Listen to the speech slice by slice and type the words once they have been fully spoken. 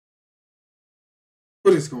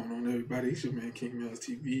What is going on, everybody? It's your man King Miles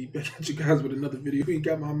TV. Back at you guys with another video. We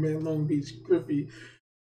got my man Long Beach Griffey.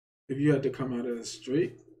 If you had to come out of it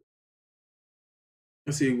straight,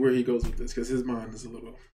 let's see where he goes with this because his mind is a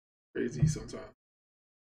little crazy sometimes.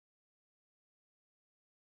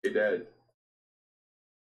 Hey, Dad.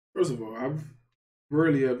 First of all, I've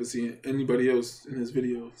rarely ever seen anybody else in his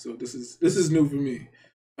video, so this is new for me.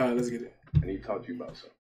 Let's get it. And he talked to you about something.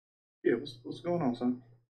 Yeah, what's going on, son?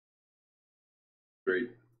 Straight.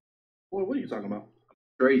 Boy, what are you talking about?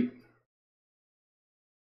 Straight.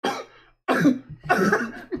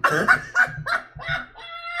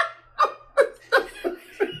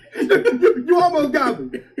 You almost got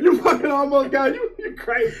me. You fucking almost got me. You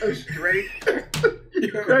crazy. Straight.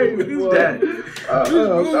 You crazy, boy. Dad.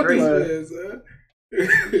 Straight.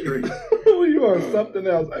 You are something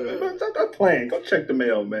else. Stop playing. Go check the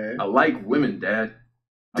mail, man. I like women, Dad.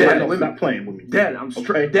 Dad, stop playing with me. Dad, I'm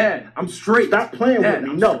straight. Okay? Dad, I'm straight. Stop playing Dad,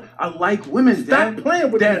 with me. No. I like women, Dad. Stop playing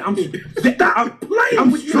with Dad, me. I'm playing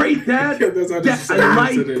I'm with straight, me. Dad. That's how Dad, this I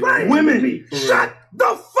like sounds today. women. Shut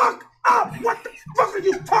the fuck up. What the fuck are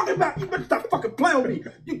you talking about? You better stop fucking playing with me.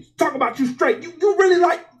 You talk about you straight. You really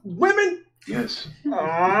like women? Yes.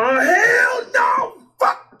 Oh, hell no.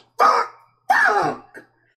 Fuck.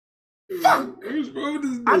 What's wrong with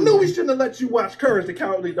this dude? I knew we shouldn't have let you watch Courage the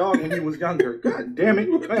Cowardly Dog when he was younger. God damn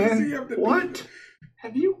it, What does he man. have to do? What?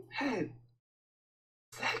 Have you had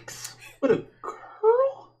sex with a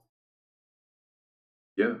girl?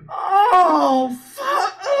 Yeah. Oh,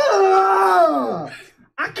 fuck.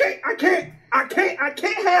 I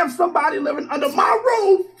can't have somebody living under my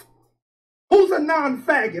roof who's a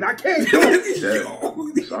non-faggot. I can't do it.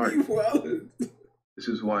 Dad, sorry. You wildin'. This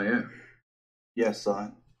is who I am. Yes,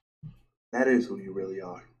 son. That is who you really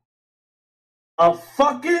are. A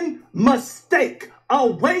fucking mistake. A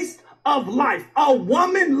waste of life. A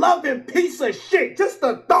woman-loving piece of shit. Just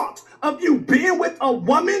the thought of you being with a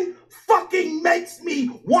woman fucking makes me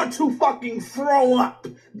want to fucking throw up.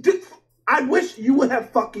 I wish you would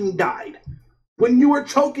have fucking died. When you were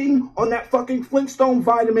choking on that fucking Flintstone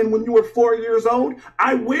vitamin when you were 4 years old,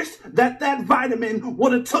 I wish that vitamin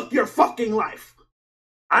would have took your fucking life.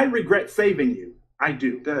 I regret saving you. I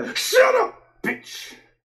do. Dad. Shut up, bitch.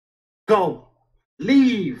 Go.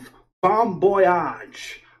 Leave. Bon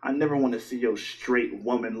voyage. I never want to see your straight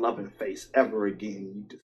woman-loving face ever again.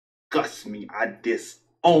 You disgust me. I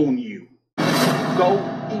disown you. Go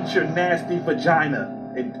eat your nasty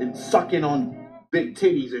vagina and suck in on big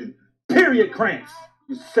titties and period cramps.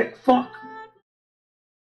 You sick fuck.